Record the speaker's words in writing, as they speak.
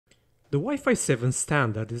The Wi-Fi 7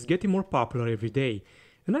 standard is getting more popular every day,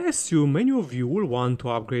 and I assume many of you will want to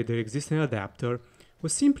upgrade their existing adapter or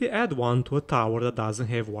simply add one to a tower that doesn't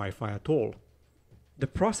have Wi-Fi at all. The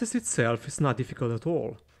process itself is not difficult at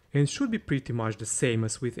all, and should be pretty much the same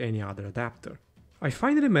as with any other adapter. I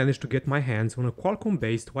finally managed to get my hands on a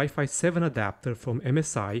Qualcomm-based Wi-Fi 7 adapter from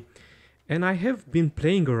MSI, and I have been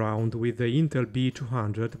playing around with the Intel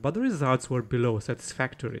BE200, but the results were below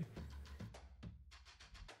satisfactory.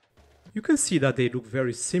 You can see that they look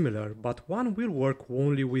very similar, but one will work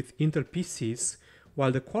only with Intel PCs,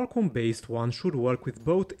 while the Qualcomm-based one should work with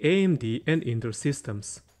both AMD and Intel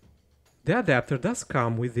systems. The adapter does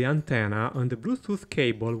come with the antenna and the Bluetooth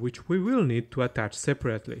cable, which we will need to attach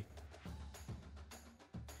separately.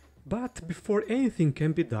 But before anything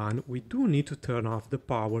can be done, we do need to turn off the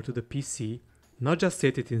power to the PC, not just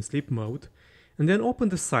set it in sleep mode, and then open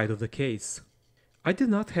the side of the case. I did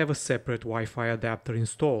not have a separate Wi-Fi adapter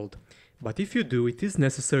installed, but if you do, it is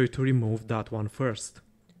necessary to remove that one first.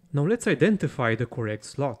 Now let's identify the correct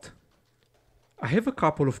slot. I have a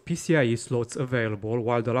couple of PCIe slots available,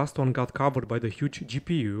 while the last one got covered by the huge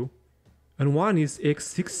GPU, and one is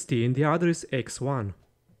X16, the other is X1.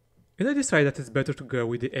 And I decided that it's better to go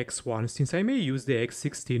with the X1 since I may use the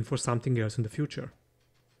X16 for something else in the future.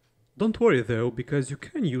 Don't worry though, because you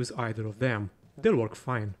can use either of them, they'll work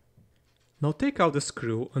fine. Now take out the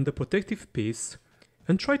screw and the protective piece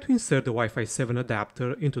and try to insert the Wi-Fi 7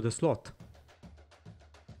 adapter into the slot.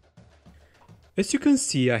 As you can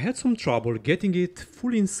see, I had some trouble getting it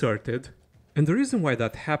fully inserted, and the reason why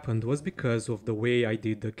that happened was because of the way I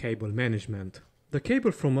did the cable management. The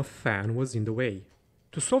cable from a fan was in the way.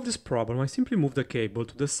 To solve this problem, I simply moved the cable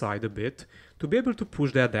to the side a bit to be able to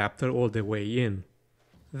push the adapter all the way in.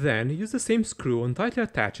 Then use the same screw and tightly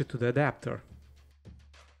attach it to the adapter.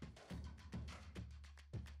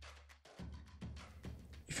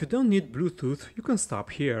 If you don't need Bluetooth, you can stop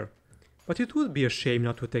here, but it would be a shame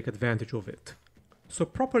not to take advantage of it. So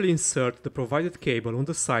properly insert the provided cable on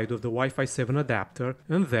the side of the Wi-Fi 7 adapter,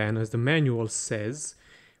 and then, as the manual says,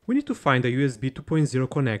 we need to find a USB 2.0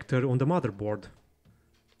 connector on the motherboard.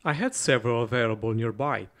 I had several available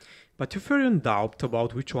nearby, but if you're in doubt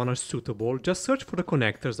about which one are suitable, just search for the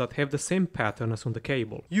connectors that have the same pattern as on the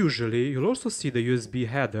cable. Usually, you'll also see the USB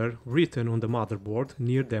header written on the motherboard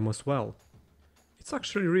near them as well. It's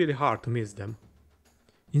actually really hard to miss them.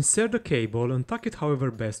 Insert the cable and tuck it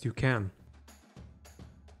however best you can.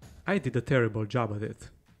 I did a terrible job at it.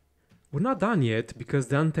 We're not done yet because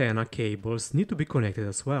the antenna cables need to be connected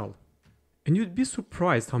as well. And you'd be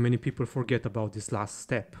surprised how many people forget about this last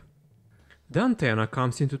step. The antenna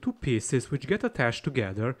comes into two pieces which get attached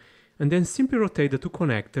together and then simply rotate the two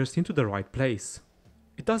connectors into the right place.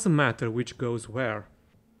 It doesn't matter which goes where.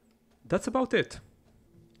 That's about it.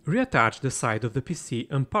 Reattach the side of the PC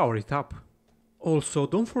and power it up. Also,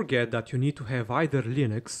 don't forget that you need to have either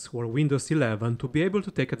Linux or Windows 11 to be able to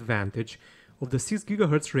take advantage of the 6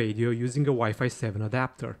 GHz radio using a Wi-Fi 7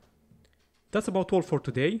 adapter. That's about all for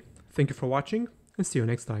today. Thank you for watching and see you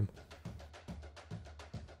next time.